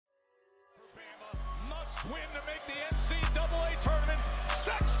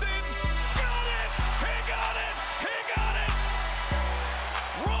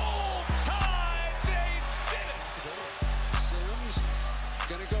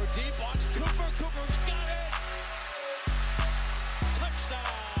deep. Watch Cooper. Cooper's got it.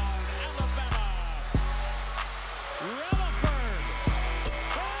 Touchdown, Alabama. Relaford.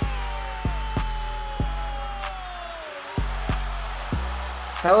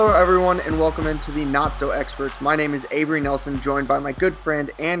 Hello, everyone, and welcome into the Not So Experts. My name is Avery Nelson, joined by my good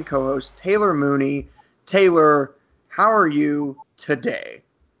friend and co-host Taylor Mooney. Taylor, how are you today?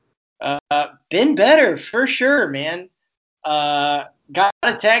 Been better for sure, man. Got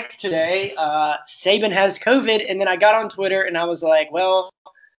a text today. Saban has COVID, and then I got on Twitter and I was like, well,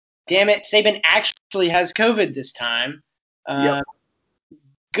 damn it, Saban actually has COVID this time. Yep.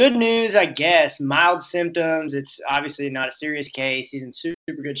 Good news, I guess. Mild symptoms. It's obviously not a serious case. He's in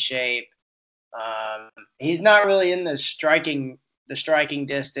super good shape. He's not really in the striking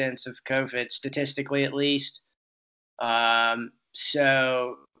distance of COVID, statistically at least.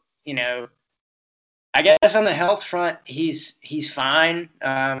 So you know, I guess on the health front, he's fine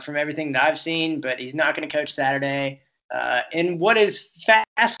from everything that I've seen, but he's not going to coach Saturday. In what is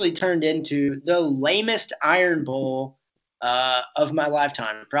fastly turned into the lamest Iron Bowl of my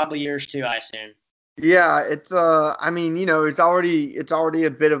lifetime, probably yours too, I assume. Yeah, it's it's already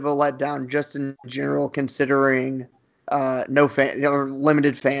a bit of a letdown just in general, considering no fan or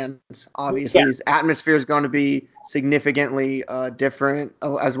limited fans. Obviously, Yeah, his atmosphere is going to be significantly different,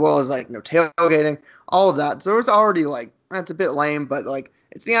 as well as tailgating, all of that. So it's already that's a bit lame, but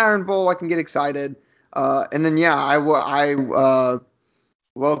it's the Iron Bowl. I can get excited. And then yeah, I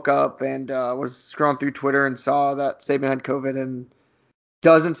woke up and was scrolling through Twitter and saw that Saban had COVID and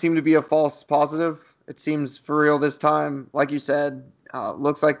doesn't seem to be a false positive. It seems for real this time. Like you said,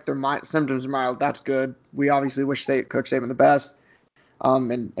 looks like their symptoms are mild. That's good. We obviously wish Coach Saban the best,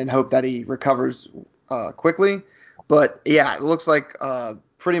 and hope that he recovers quickly. But yeah, it looks like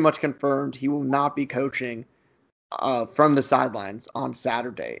pretty much confirmed he will not be coaching from the sidelines on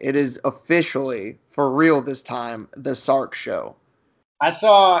Saturday. It is officially for real this time the Sark show. I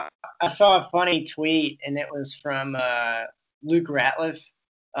saw a funny tweet, and it was from Luke Ratliff.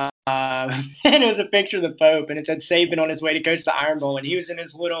 And it was a picture of the Pope, and it said Saban on his way to coach the Iron Bowl, and he was in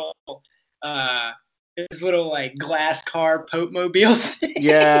uh, his little like glass car Pope mobile thing.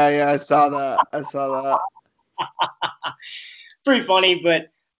 Yeah, I saw that. Pretty funny, but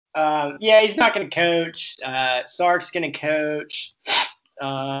yeah, he's not going to coach. Sark's going to coach.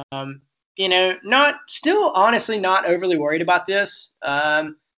 Not still honestly not overly worried about this.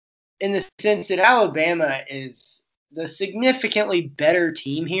 In the sense that Alabama is the significantly better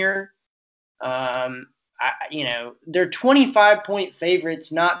team here. They're 25-point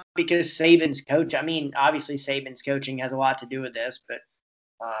favorites, not because Saban's coach. I mean, obviously Saban's coaching has a lot to do with this, but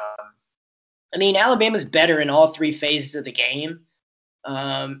Alabama's better in all three phases of the game.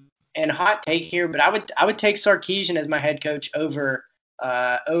 And hot take here, but I would take Sarkisian as my head coach over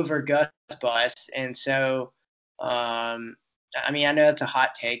Gus Bus, and so I know that's a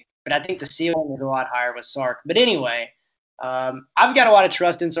hot take, but I think the ceiling is a lot higher with Sark. But anyway, I've got a lot of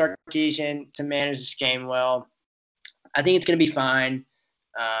trust in Sarkisian to manage this game well. I think it's going to be fine.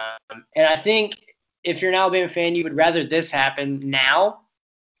 And I think if you're an Alabama fan, you would rather this happen now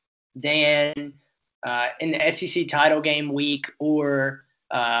than in the SEC title game week or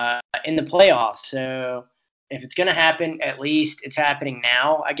in the playoffs. So if it's going to happen, at least it's happening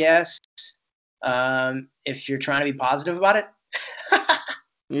now, I guess, if you're trying to be positive about it.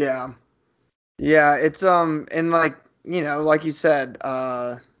 Yeah. Yeah, it's and like you said,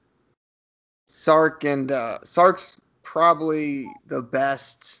 Sark's probably the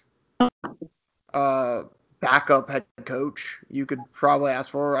best backup head coach you could probably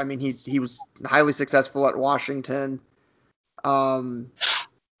ask for. I mean, he was highly successful at Washington.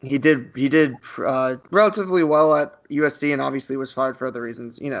 He did relatively well at USC, and obviously was fired for other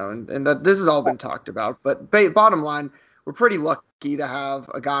reasons, and that this has all been talked about. But bottom line, we're pretty lucky to have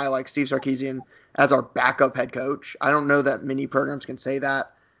a guy like Steve Sarkisian as our backup head coach. I don't know that many programs can say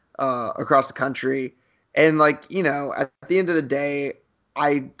that across the country. And at the end of the day,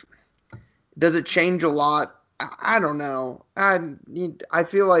 does it change a lot? I don't know. I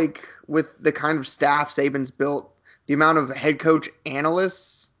feel like with the kind of staff Saban's built, the amount of head coach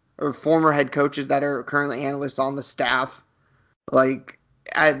analysts or former head coaches that are currently analysts on the staff,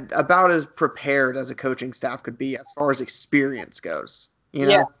 about as prepared as a coaching staff could be as far as experience goes.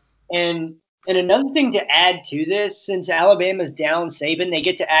 Yeah, and another thing to add to this, since Alabama's down Saban, they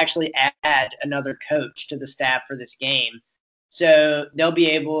get to actually add another coach to the staff for this game. So they'll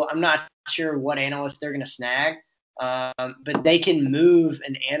be able. I'm not sure what analyst they're going to snag, but they can move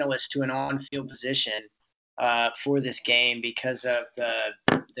an analyst to an on-field position for this game because of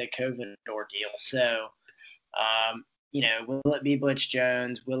the COVID ordeal. So Will it be Butch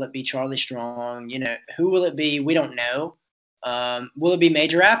Jones? Will it be Charlie Strong? Who will it be? We don't know. Will it be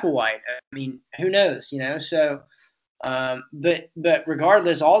Major Applewhite? I mean, who knows? So, but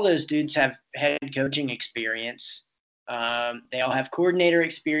regardless, all those dudes have head coaching experience. They all have coordinator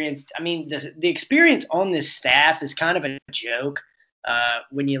experience. I mean, the experience on this staff is kind of a joke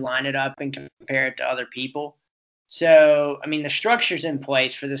when you line it up and compare it to other people. So, I mean, the structure's in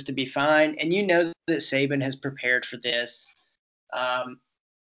place for this to be fine, and that Saban has prepared for this.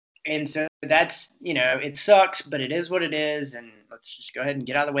 And so that's, it sucks, but it is what it is, and let's just go ahead and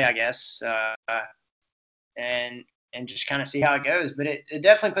get out of the way, I guess, and just kind of see how it goes. But it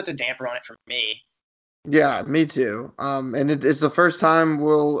definitely puts a damper on it for me. Yeah, me too. And it's the first time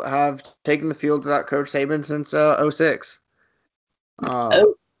we'll have taken the field without Coach Saban since '06.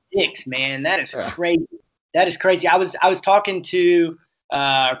 Oh, 6, man, that is Yeah. crazy. That is crazy. I was talking to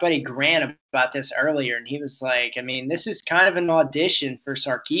our buddy Grant about this earlier, and he was like, I mean, this is kind of an audition for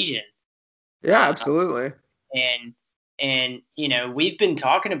Sarkisian. Yeah, absolutely. And we've been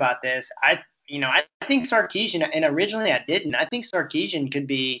talking about this. I think Sarkisian, and originally I didn't. I think Sarkisian could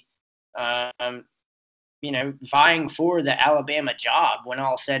be, vying for the Alabama job when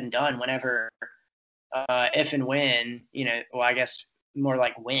all's said and done. Whenever, if and when, well, I guess more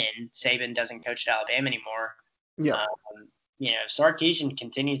like when Saban doesn't coach at Alabama anymore. Yeah. Sarkisian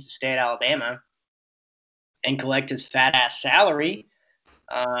continues to stay at Alabama and collect his fat ass salary.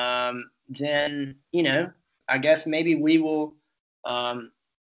 Then I guess maybe we will. I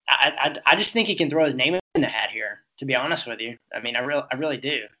just think he can throw his name in the hat here. To be honest with you, I mean, I really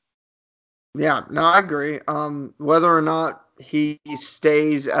do. Yeah, no, I agree. Whether or not he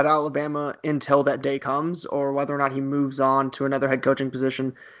stays at Alabama until that day comes, or whether or not he moves on to another head coaching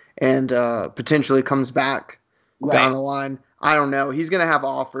position and potentially comes back down Right. the line, I don't know. He's gonna have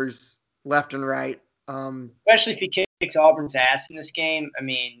offers left and right. Especially if he kicks Auburn's ass in this game. I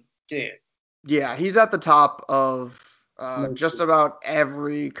mean, dude. Yeah, he's at the top of No. just about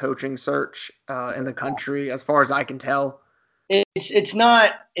every coaching search in the country, as far as I can tell. It's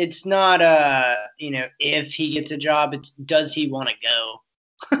not if he gets a job, it's does he want to go?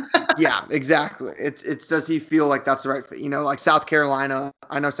 Yeah, exactly. It's does he feel like that's the right fit? Like South Carolina.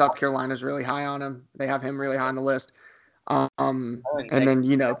 I know South Carolina's really high on him. They have him really high on the list. And then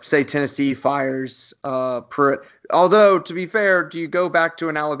say Tennessee fires Pruitt. Although to be fair, do you go back to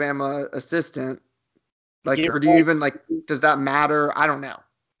an Alabama assistant? Or do you even does that matter? I don't know.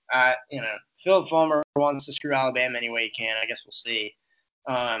 Philip Fulmer wants to screw Alabama any way he can. I guess we'll see.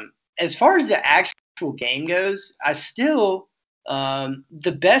 As far as the actual game goes, I still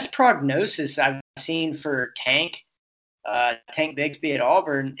the best prognosis I've seen for Tank Bigsby at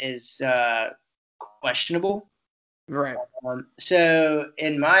Auburn is questionable. Right. So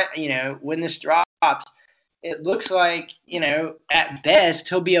in my, when this drops, it looks like, at best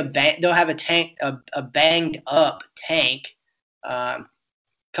he'll be they'll have a banged up Tank,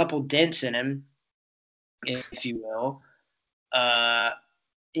 couple dents in him, if you will. And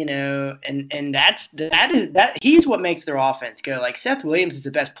that he's what makes their offense go. Like Seth Williams is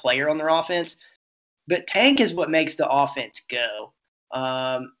the best player on their offense, but Tank is what makes the offense go.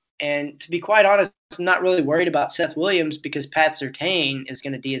 And to be quite honest, I'm not really worried about Seth Williams because Pat Surtain is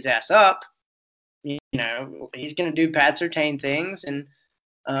going to D his ass up. He's going to do Pat Surtain things. And,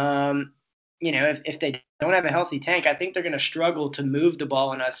 if they don't have a healthy Tank, I think they're going to struggle to move the ball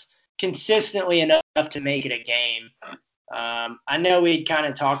on us consistently enough to make it a game. I know we kind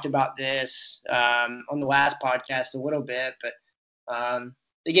of talked about this on the last podcast a little bit, but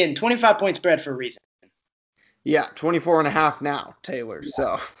again, 25-point spread for a reason. Yeah, 24.5 now, Taylor.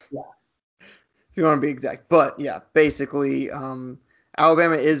 So Yeah. if you want to be exact. But yeah, basically,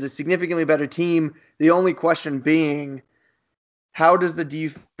 Alabama is a significantly better team. The only question being, how does the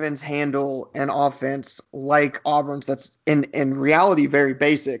defense handle an offense like Auburn's that's in reality very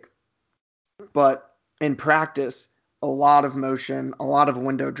basic, but in practice, a lot of motion, a lot of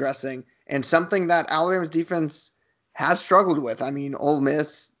window dressing, and something that Alabama's defense has struggled with. I mean, Ole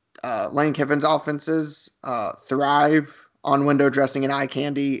Miss, Lane Kiffin's offenses thrive on window dressing and eye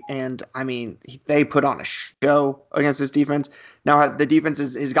candy, and I mean, they put on a show against this defense. Now, the defense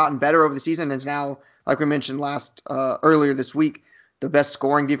has gotten better over the season and is now, like we mentioned earlier this week, the best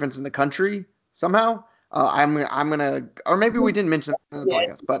scoring defense in the country somehow. I'm gonna, or maybe we didn't mention that in the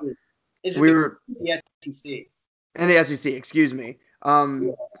podcast, but Is it we were the SEC? in the SEC. Excuse me.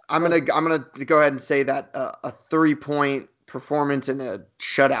 I'm gonna go ahead and say that a 3-point performance in a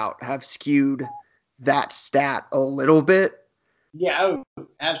shutout have skewed that stat a little bit. Yeah,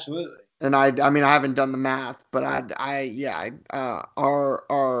 absolutely. And I mean I haven't done the math, but our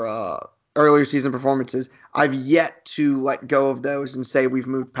earlier season performances, I've yet to let go of those and say we've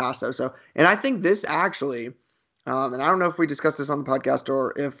moved past those. So, and I think this actually, and I don't know if we discussed this on the podcast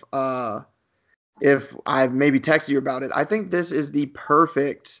or if I've maybe texted you about it. I think this is the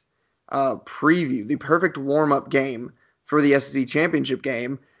perfect preview, the perfect warm up game for the SEC championship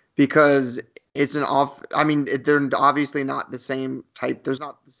game because it's an off. I mean, they're obviously not the same type. There's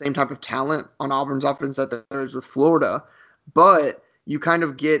not the same type of talent on Auburn's offense that there is with Florida, but you kind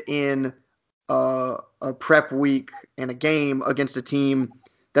of get in a prep week and a game against a team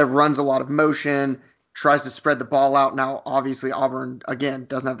that runs a lot of motion, tries to spread the ball out. Now, obviously, Auburn, again,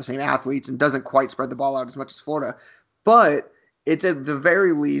 doesn't have the same athletes and doesn't quite spread the ball out as much as Florida, but it's at the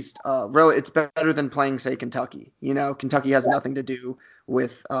very least, really, it's better than playing, say, Kentucky. Kentucky has nothing to do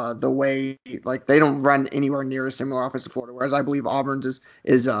with the way, like, they don't run anywhere near a similar offense to Florida, whereas I believe Auburn's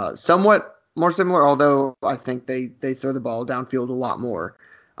is somewhat more similar, although I think they throw the ball downfield a lot more,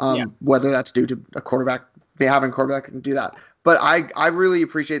 whether that's due to a quarterback, having a quarterback can do that. But I really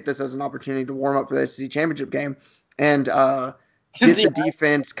appreciate this as an opportunity to warm up for the SEC championship game and get the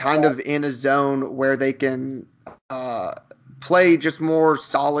defense kind of in a zone where they can play just more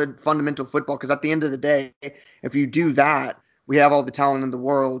solid fundamental football. Because at the end of the day, if you do that, we have all the talent in the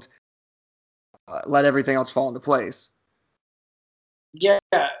world. Let everything else fall into place. Yeah,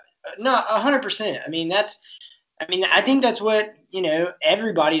 no, 100%. I think that's what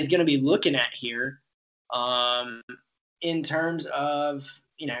everybody's going to be looking at here. In terms of,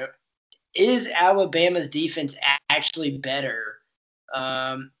 is Alabama's defense actually better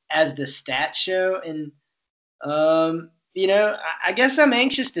as the stats show? And, I guess I'm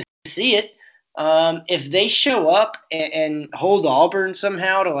anxious to see it. If they show up and hold Auburn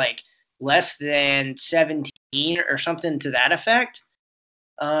somehow to like less than 17 or something to that effect,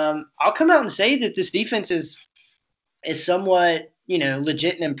 I'll come out and say that this defense is somewhat,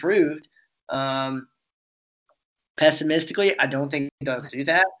 legit and improved. Pessimistically, I don't think they'll do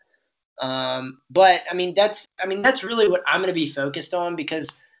that. But that's really what I'm going to be focused on because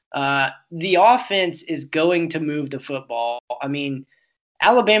the offense is going to move the football. I mean,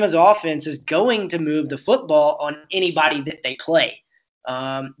 Alabama's offense is going to move the football on anybody that they play.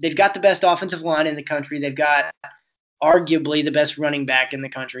 They've got the best offensive line in the country. They've got arguably the best running back in the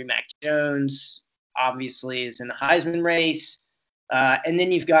country. Mac Jones obviously is in the Heisman race. And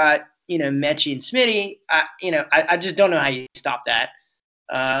then you've got, Mechie and Smitty. I just don't know how you stop that.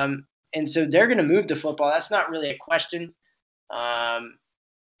 And so they're going to move the football. That's not really a question.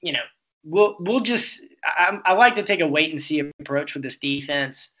 We'll just I like to take a wait and see approach with this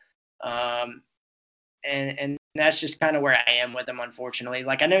defense. And that's just kind of where I am with them, unfortunately.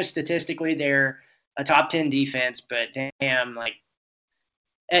 Like, I know statistically they're a top 10 defense, but damn, like,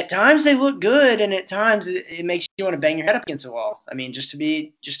 at times they look good, and at times it makes you want to bang your head up against the wall. I mean, just to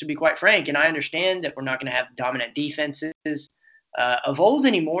be quite frank, and I understand that we're not going to have dominant defenses of old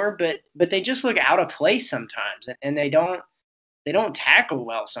anymore, but they just look out of place sometimes, and they don't tackle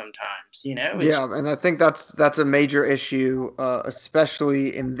well sometimes. Yeah, and I think that's a major issue,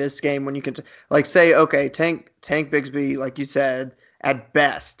 especially in this game when you can say, okay, Tank Bigsby, like you said, at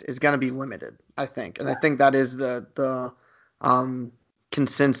best is going to be limited. I think, and I think that is the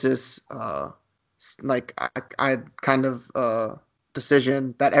consensus, I kind of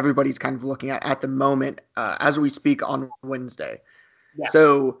decision that everybody's kind of looking at the moment as we speak on Wednesday. Yeah.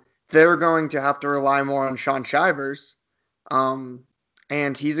 So they're going to have to rely more on Sean Shivers.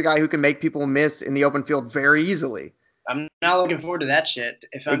 And he's a guy who can make people miss in the open field very easily. I'm not looking forward to that shit.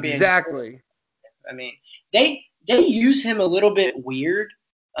 If I'm exactly. I mean, they use him a little bit weird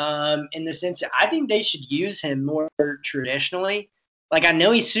in the sense that I think they should use him more traditionally. Like, I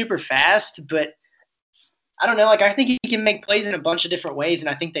know he's super fast, but I don't know. Like, I think he can make plays in a bunch of different ways, and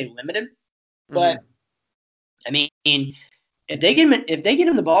I think they limit him. But I mean, if they get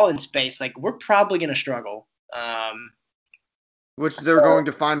him the ball in space, like, we're probably going to struggle. Which they're going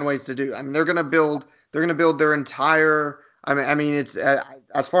to find ways to do. I mean, they're going to build their entire. I mean, it's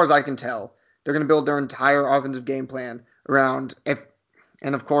as far as I can tell, they're going to build their entire offensive game plan around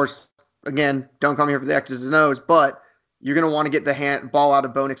and of course, again, don't come here for the X's and O's, but you're going to want to get the ball out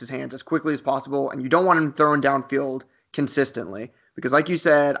of Bo Nix's hands as quickly as possible, and you don't want him throwing downfield consistently because, like you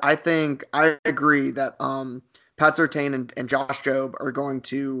said, I agree that Pat Surtain and Josh Jobe are going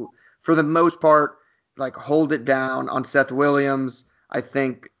to, for the most part, like, hold it down on Seth Williams. I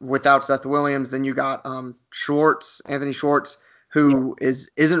think without Seth Williams, then you got Anthony Schwartz, who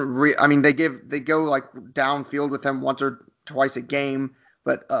isn't real. I mean, they go like downfield with him once or twice a game,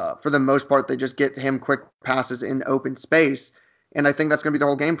 but for the most part, they just get him quick passes in open space. And I think that's going to be the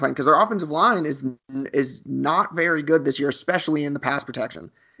whole game plan because their offensive line is not very good this year, especially in the pass protection.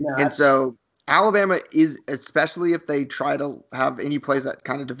 No, And so Alabama is, especially if they try to have any plays that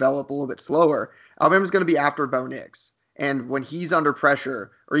kind of develop a little bit slower, Alabama's going to be after Bo Nix. And when he's under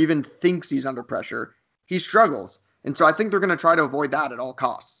pressure or even thinks he's under pressure, he struggles. And so I think they're going to try to avoid that at all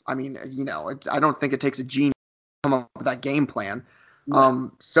costs. I mean, I don't think it takes a genius to come up with that game plan.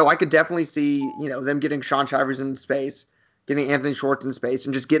 no. So I could definitely see, them getting Sean Shivers in space, getting Anthony Schwartz in space,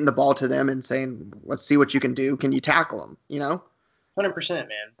 and just getting the ball to them and saying, let's see what you can do. Can you tackle him? 100%, man.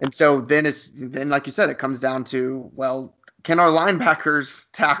 And so then like you said, it comes down to, well, can our linebackers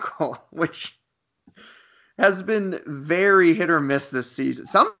tackle, which has been very hit or miss this season.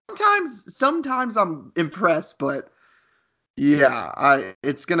 Sometimes I'm impressed, but yeah,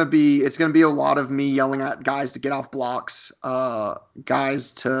 it's gonna be a lot of me yelling at guys to get off blocks,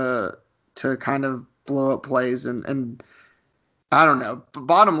 guys to kind of blow up plays, and I don't know. But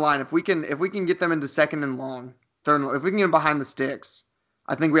bottom line, if we can get them into second and long, if we can get them behind the sticks,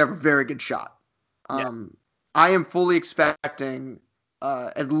 I think we have a very good shot. Yeah. I am fully expecting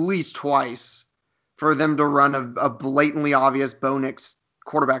at least twice for them to run a blatantly obvious Bo Nix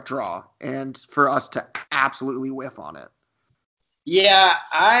quarterback draw and for us to absolutely whiff on it. Yeah,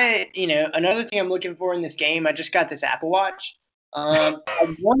 another thing I'm looking for in this game, I just got this Apple Watch. I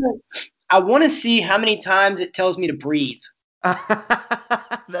want to see how many times it tells me to breathe.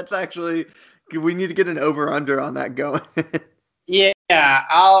 That's actually, we need to get an over-under on that going. Yeah,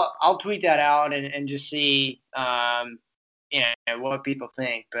 I'll tweet that out and just see what people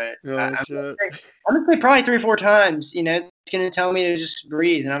think. But Oh, shit. I'm gonna say probably 3 or 4 times. It's gonna tell me to just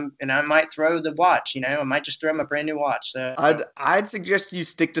breathe, and I might throw the watch. I might just throw my brand new watch. So I'd suggest you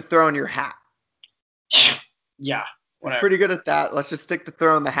stick to throwing your hat. yeah, We're whatever. pretty good at that. Let's just stick to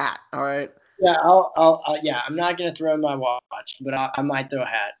throwing the hat. All right. Yeah, I'm not gonna throw my watch, but I might throw a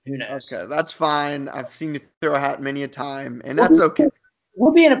hat. Who knows? Okay, that's fine. I've seen you throw a hat many a time, and that's okay.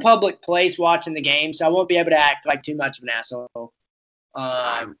 We'll be in a public place watching the game, so I won't be able to act like too much of an asshole.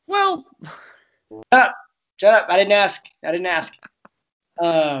 Well, Shut up! I didn't ask.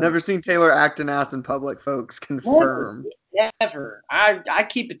 never seen Taylor act an ass in public, folks. Confirmed. Never. I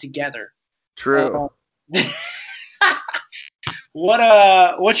keep it together. True.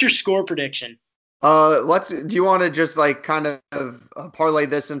 What's your score prediction? Do you want to just like kind of parlay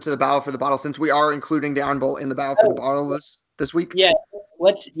this into the battle for the bottle since we are including the Iron Bowl in the battle for the bottle this week? Yeah,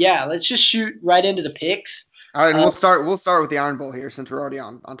 let's just shoot right into the picks. All right, and we'll start with the Iron Bowl here since we're already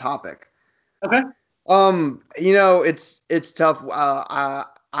on topic. Okay. It's tough.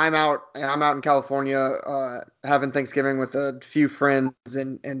 I'm out in California, having Thanksgiving with a few friends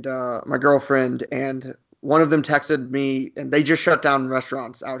and my girlfriend, and one of them texted me, and they just shut down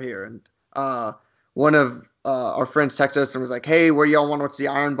restaurants out here, and one of our friends texted us and was like, "Hey, where y'all want to watch the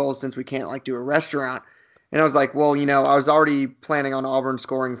Iron Bowl since we can't like do a restaurant?" And I was like, "Well, I was already planning on Auburn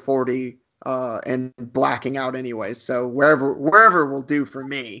scoring 40 and blacking out anyway, so wherever will do for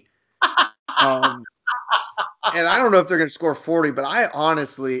me." And I don't know if they're going to score 40, but I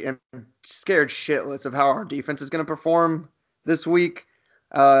honestly am scared shitless of how our defense is going to perform this week.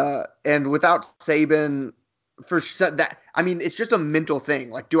 And without Saban, it's just a mental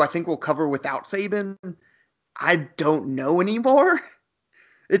thing. Like, do I think we'll cover without Saban? I don't know anymore.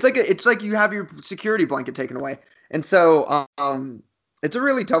 It's like you have your security blanket taken away. And so, it's a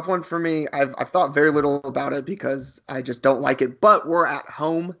really tough one for me. I've thought very little about it because I just don't like it. But we're at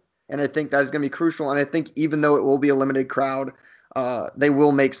home, and I think that's going to be crucial. And I think even though it will be a limited crowd, they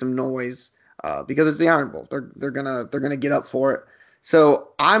will make some noise because it's the Iron Bowl. They're gonna get up for it.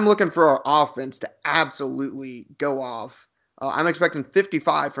 So I'm looking for our offense to absolutely go off. I'm expecting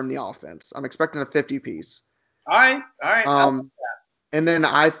 55 from the offense. I'm expecting a 50 piece. All right. And then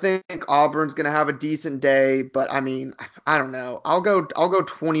I think Auburn's gonna have a decent day, but I mean, I don't know. I'll go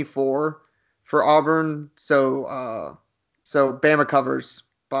 24 for Auburn. So Bama covers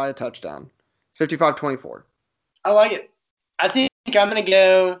by a touchdown. 55-24. I like it. I think I'm gonna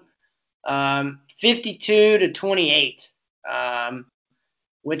go 52-28,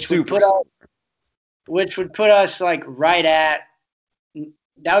 which would put us like right at.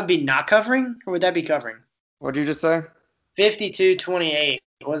 That would be not covering, or would that be covering? What'd you just say? 52-28.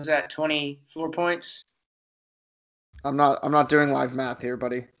 What was that? 24 points. I'm not doing live math here,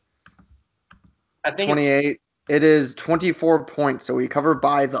 buddy. I think 28. It is 24 points, so we cover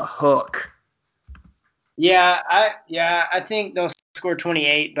by the hook. Yeah, I think they'll score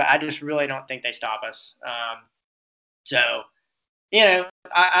 28, but I just really don't think they stop us. So,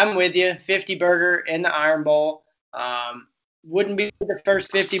 I'm with you. 50 burger in the Iron Bowl. Wouldn't be the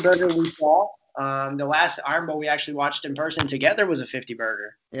first 50 burger we saw, The last Iron Bowl we actually watched in person together was a 50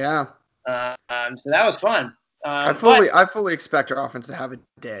 burger. Yeah. So that was fun. I But fully expect our offense to have a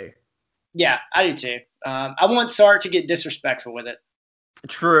day. yeah, I do too. I want Sark to get disrespectful with it.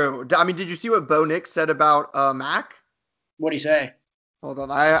 True. I mean, did you see what Bo Nix said about Mac? What'd he say? Hold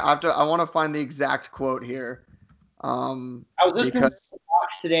on. I want to find the exact quote here. I was listening to Because the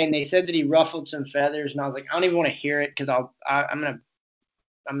Fox today, and they said that he ruffled some feathers, and I was like, I don't even want to hear it because I'm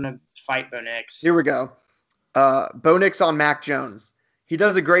gonna fight Bo Nix. here we go. Bo Nix on Mac Jones. He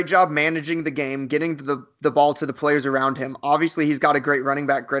does a great job managing the game, getting the ball to the players around him. Obviously, he's got a great running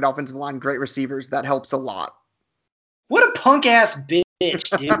back, great offensive line, great receivers. That helps a lot. What a punk ass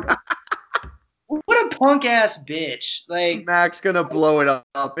bitch, dude. What a punk ass bitch. Like, Mac's gonna blow it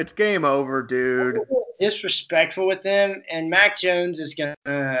up. It's game over, dude. disrespectful with them, and Mac Jones is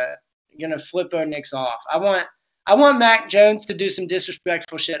gonna flip Bo Nix off. I want Mac Jones to do some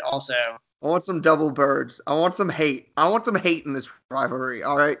disrespectful shit also. I want some double birds. I want some hate. I want some hate in this rivalry.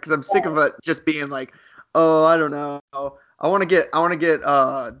 All right, because I'm sick of it just being like, oh, I don't know. I want to get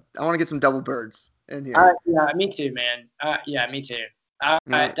some double birds in here. Yeah, me too, man. Yeah, me too.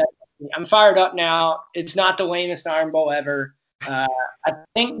 Yeah. I'm fired up now. It's not the lamest Iron Bowl ever. I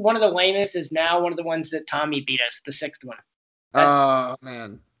think one of the lamest is now one of the ones that Tommy beat us, the sixth one. Oh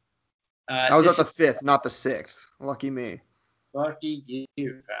man, I was at This the is fifth, not the sixth. Lucky me. lucky you,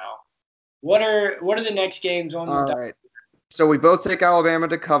 pal. What are the next games on the All right. So we both take Alabama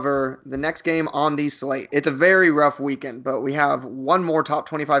to cover the next game on the slate. It's a very rough weekend, but we have one more top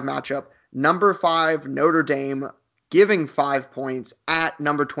 25 matchup. Number 5 Notre Dame giving 5 points at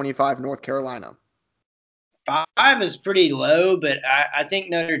number 25 North Carolina. 5 is pretty low, but I think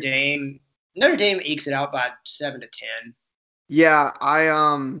Notre Dame ekes it out by 7 to 10. Yeah,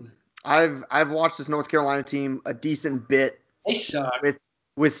 I've watched this North Carolina team a decent bit They suck.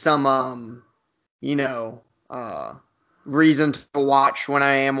 with some you know reason to watch when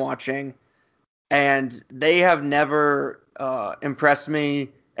I am watching, and they have never impressed me.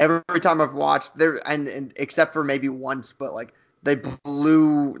 Every time I've watched, and except for maybe once, but like they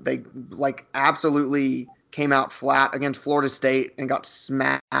like absolutely came out flat against Florida State and got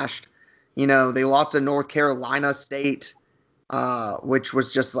smashed. They lost to North Carolina State, which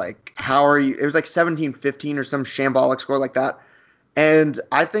was just like, how are you? It was like 17-15 or some shambolic score like that. And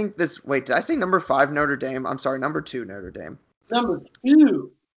I think wait, did I say number 5 Notre Dame? I'm sorry, number 2 Notre Dame. Number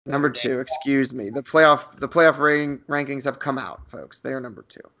 2. Number Notre Dame. 2, excuse me. The playoff rankings have come out, folks. They are number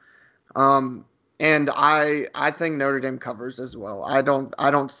 2. And I think Notre Dame covers as well. I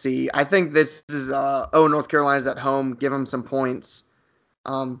think this is North Carolina's at home, give them some points.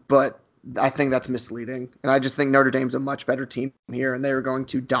 But I think that's misleading. And I just think Notre Dame's a much better team here, and they are going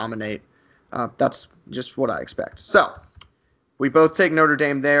to dominate. That's just what I expect. So we both take Notre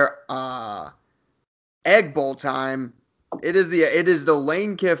Dame there. Egg Bowl time. It is the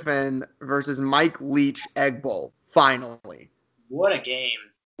Lane Kiffin versus Mike Leach Egg Bowl. Finally. What a game.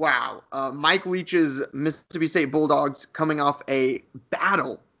 Wow. Mike Leach's Mississippi State Bulldogs coming off a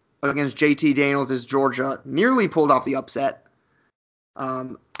battle against JT Daniels' Georgia, nearly pulled off the upset.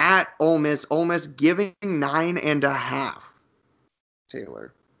 At Ole Miss giving 9.5.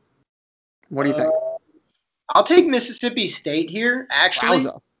 Taylor, what do you think? I'll take Mississippi State here, actually.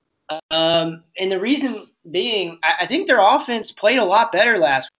 Wowza. And the reason being, I think their offense played a lot better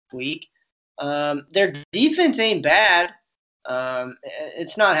last week. Their defense ain't bad.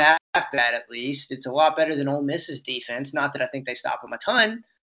 It's not half bad, at least. It's a lot better than Ole Miss's defense. Not that I think they stop them a ton.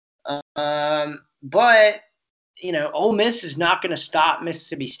 But, Ole Miss is not going to stop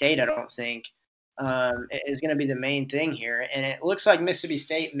Mississippi State, I don't think. Is going to be the main thing here. And it looks like Mississippi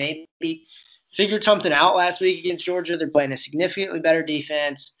State maybe figured something out last week against Georgia. They're playing a significantly better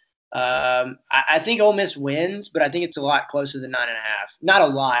defense. I think Ole Miss wins, but I think it's a lot closer than 9.5. Not a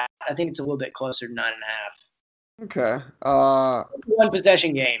lot. I think it's a little bit closer to 9.5. Okay. One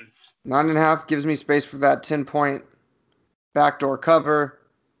possession game. 9.5 gives me space for that 10-point backdoor cover.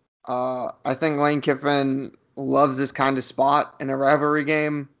 I think Lane Kiffin loves this kind of spot in a rivalry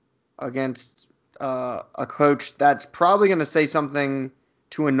game against a coach that's probably going to say something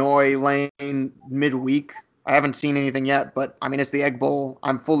to annoy Lane midweek. I haven't seen anything yet, but I mean, it's the Egg Bowl.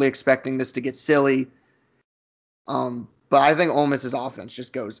 I'm fully expecting this to get silly. But I think Ole Miss's offense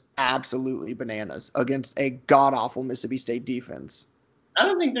just goes absolutely bananas against a god-awful Mississippi State defense. I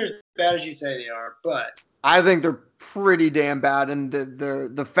don't think they're as bad as you say they are, but I think they're pretty damn bad, and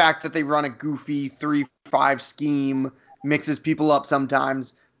the fact that they run a goofy 3-5 scheme mixes people up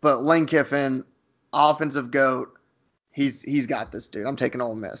sometimes. But Lane Kiffin, offensive goat, he's got this, dude. I'm taking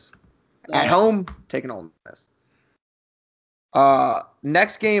Ole Miss. At home, taking Ole Miss.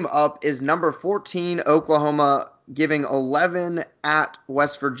 Next game up is number 14 Oklahoma giving 11 at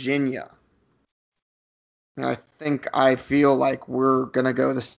West Virginia. And I feel like we're gonna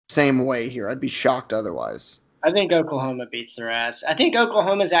go the same way here. I'd be shocked otherwise. I think Oklahoma beats their ass. I think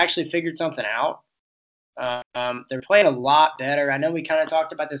Oklahoma's actually figured something out. They're playing a lot better. I know we kind of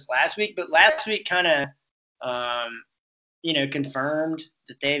talked about this last week, but last week kind of, confirmed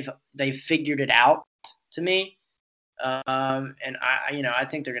that they've figured it out to me. And I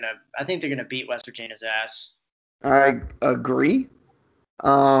think they're gonna beat West Virginia's ass. I agree.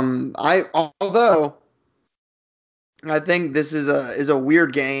 Although I think this is a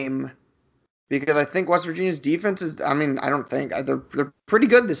weird game because I think West Virginia's defense is. I mean, I don't think they're pretty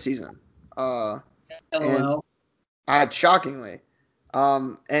good this season. And LOL. shockingly.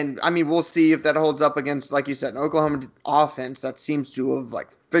 And I mean, we'll see if that holds up against, like you said, an Oklahoma offense that seems to have like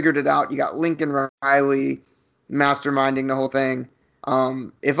figured it out. You got Lincoln Riley masterminding the whole thing.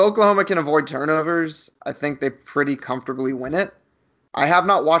 If Oklahoma can avoid turnovers, I think they pretty comfortably win it. I have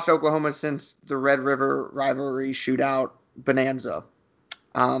not watched Oklahoma since the Red River rivalry shootout bonanza.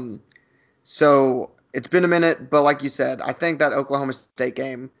 So it's been a minute, but like you said, I think that Oklahoma State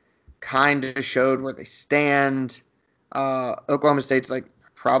game kind of showed where they stand. Oklahoma State's like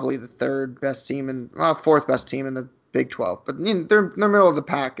probably the fourth best team in the Big 12, but they're in the middle of the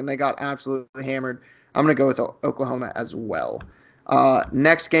pack and they got absolutely hammered. I'm gonna go with Oklahoma as well.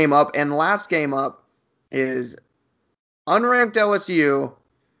 Next game up and last game up is unranked LSU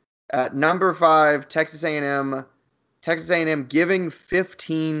at number 5 Texas A&M. Texas A&M giving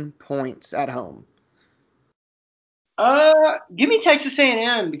 15 points at home. Give me Texas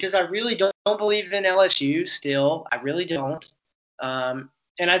A&M because I really don't believe in LSU still. I really don't. And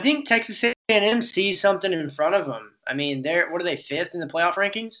I think Texas A&M sees something in front of them. I mean, what are they, 5th in the playoff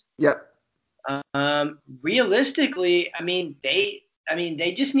rankings? Yep. Realistically, they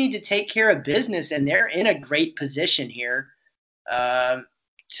just need to take care of business, and they're in a great position here to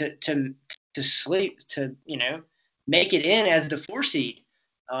make it in as the 4 seed.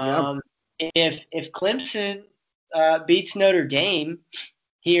 Yep. If Clemson beats Notre Dame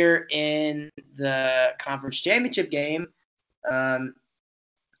here in the conference championship game,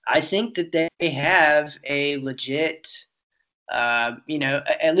 I think that they have a legit,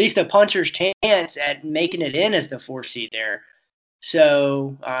 at least a puncher's chance at making it in as the 4 seed there.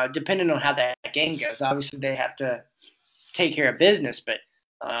 So depending on how that game goes, obviously they have to take care of business. But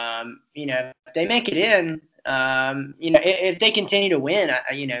if they make it in, if they continue to win,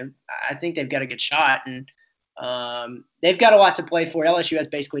 I think they've got a good shot, and they've got a lot to play for. LSU has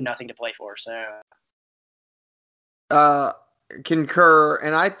basically nothing to play for. So concur,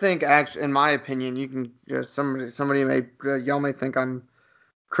 and I think actually, in my opinion, you can somebody may y'all may think I'm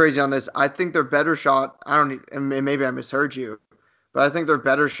crazy on this. I think their better shot. And maybe I misheard you, but I think their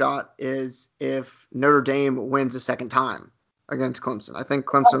better shot is if Notre Dame wins a second time against Clemson. I think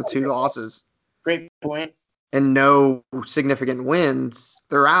Clemson with 2 losses. Great point. And no significant wins,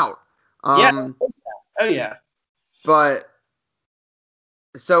 they're out. Yeah. Oh yeah. But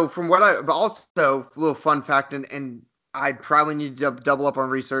so but also a little fun fact, and I'd probably need to double up on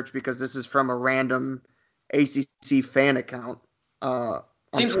research because this is from a random ACC fan account on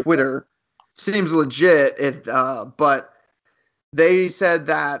Twitter. Seems legit, but they said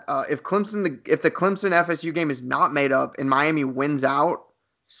that if the Clemson FSU game is not made up and Miami wins out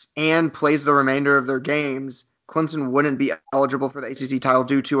and plays the remainder of their games, Clemson wouldn't be eligible for the ACC title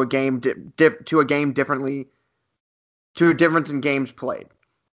due to a difference in games played.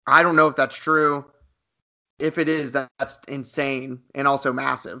 I don't know if that's true. If it is, that's insane and also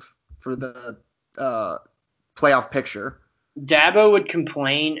massive for the playoff picture. Dabo would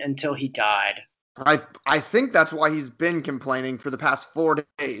complain until he died. I think that's why he's been complaining for the past 4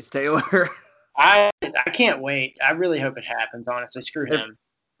 days, Taylor. I can't wait. I really hope it happens, honestly. Screw him.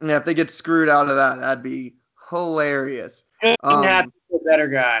 Yeah, if they get screwed out of that, that'd be hilarious. Couldn't happen to a better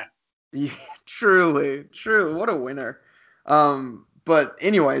guy. Yeah, truly. What a winner. But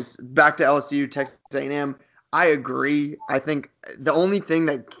anyways, back to LSU, Texas A&M. I agree. I think the only thing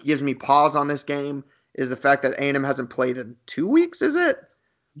that gives me pause on this game is the fact that A&M hasn't played in 2 weeks, is it?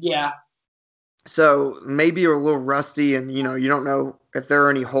 Yeah. So maybe you're a little rusty and, you don't know if there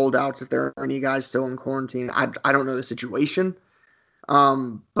are any holdouts, if there are any guys still in quarantine. I don't know the situation.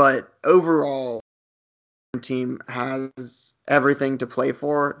 But overall, the team has everything to play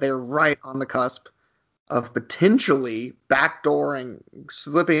for. They're right on the cusp of potentially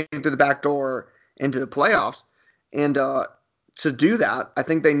slipping through the back door into the playoffs. And to do that, I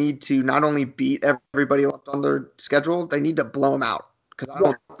think they need to not only beat everybody left on their schedule, they need to blow them out. Because I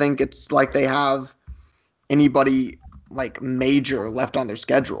don't think it's like they have anybody like major left on their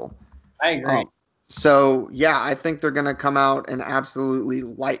schedule. I agree. So yeah, I think they're gonna come out and absolutely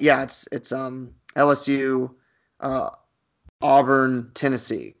it's LSU, Auburn,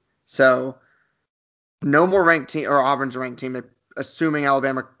 Tennessee. So no more ranked team, or Auburn's a ranked team. Assuming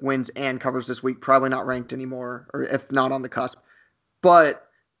Alabama wins and covers this week, probably not ranked anymore, or if not on the cusp. But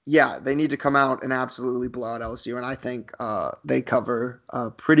yeah, they need to come out and absolutely blow out LSU, and I think they cover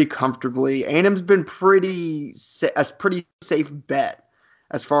pretty comfortably. A&M's been a pretty safe bet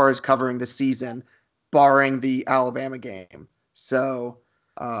as far as covering the season, barring the Alabama game. So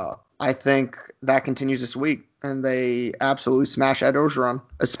I think that continues this week, and they absolutely smash Ed Orgeron,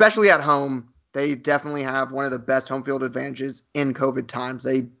 especially at home. They definitely have one of the best home field advantages in COVID times.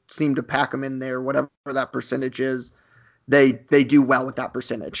 They seem to pack them in there, whatever that percentage is. They do well with that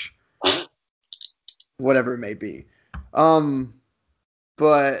percentage, whatever it may be.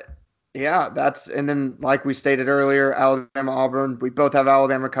 But yeah, and then like we stated earlier, Alabama, Auburn. We both have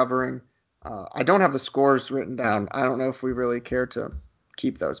Alabama covering. I don't have the scores written down. I don't know if we really care to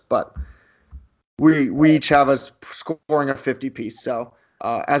keep those, but we each have us scoring a 50 piece. So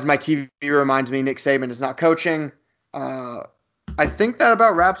as my TV reminds me, Nick Saban is not coaching. I think that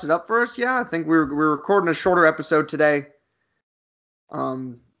about wraps it up for us. Yeah, I think we're recording a shorter episode today. A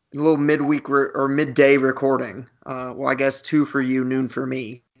little midweek or midday recording. Well, I guess 2 for you, noon for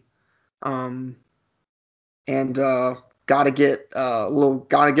me. And gotta get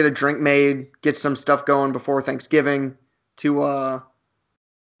a drink made, get some stuff going before Thanksgiving to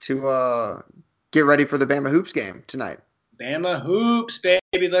get ready for the Bama Hoops game tonight. Bama Hoops,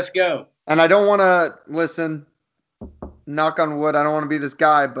 baby, let's go. And I don't want to listen. Knock on wood. I don't want to be this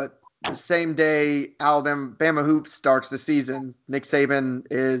guy, but the same day Bama Hoops starts the season, Nick Saban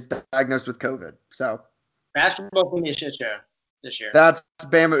is diagnosed with COVID. So basketball can be a shit show this year. That's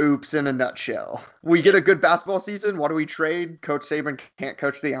Bama Oops in a nutshell. We get a good basketball season. What do we trade? Coach Saban can't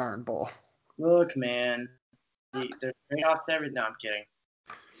coach the Iron Bowl. Look, man, there's trade-offs to everything. No, I'm kidding.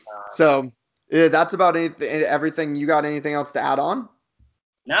 So that's about everything. You got anything else to add on?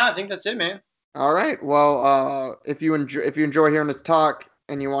 No, I think that's it, man. All right. Well, if you enjoy hearing us talk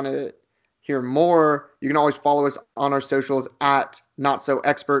and you want to hear more, you can always follow us on our socials at Not So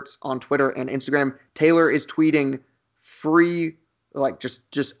Experts on Twitter and Instagram. Taylor is tweeting free, like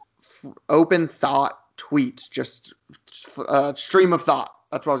just open thought tweets, just stream of thought.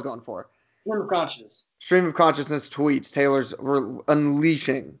 That's what I was going for. Stream of consciousness tweets. Taylor's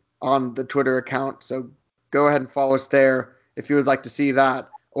unleashing on the Twitter account, so go ahead and follow us there if you would like to see that,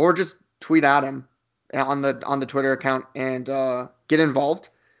 or just tweet at him on the Twitter account and get involved.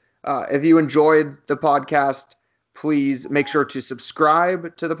 If you enjoyed the podcast, please make sure to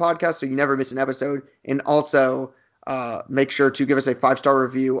subscribe to the podcast so you never miss an episode, and also make sure to give us a 5-star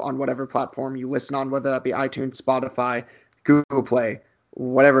review on whatever platform you listen on, whether that be iTunes, Spotify, Google Play,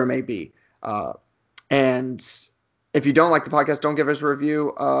 whatever it may be. And if you don't like the podcast, don't give us a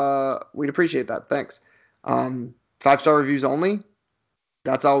review. We'd appreciate that. Thanks. 5-star reviews only.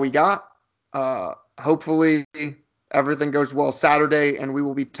 That's all we got. Hopefully everything goes well Saturday, and we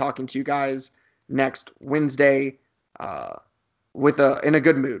will be talking to you guys next Wednesday in a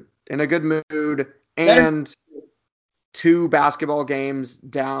good mood. And 2 basketball games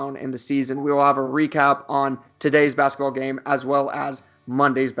down in the season. We will have a recap on today's basketball game as well as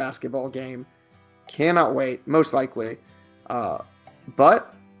Monday's basketball game. Cannot wait, most likely.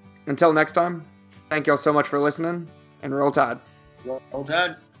 But until next time, thank y'all so much for listening, and roll Tide. Roll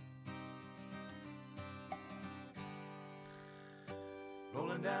Tide.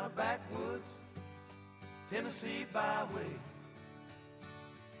 Rolling down a backwoods Tennessee byway,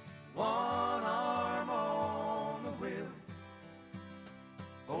 one arm on the wheel,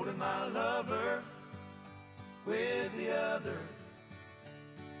 holding my lover with the other,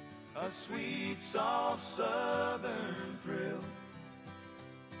 a sweet, soft southern thrill.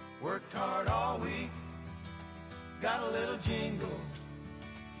 Worked hard all week, got a little jingle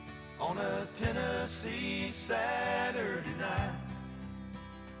on a Tennessee Saturday night.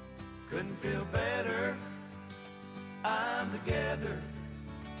 Couldn't feel better, I'm together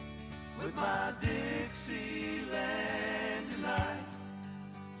with my Dixieland delight.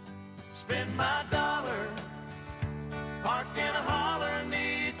 Spend my dollar, park in a holler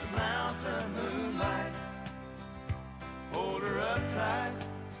neath the mountain moonlight. Hold her up tight,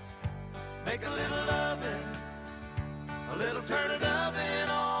 make a little loving, a little turn it oven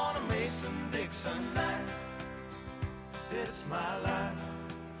on a Mason-Dixon night. It's my life.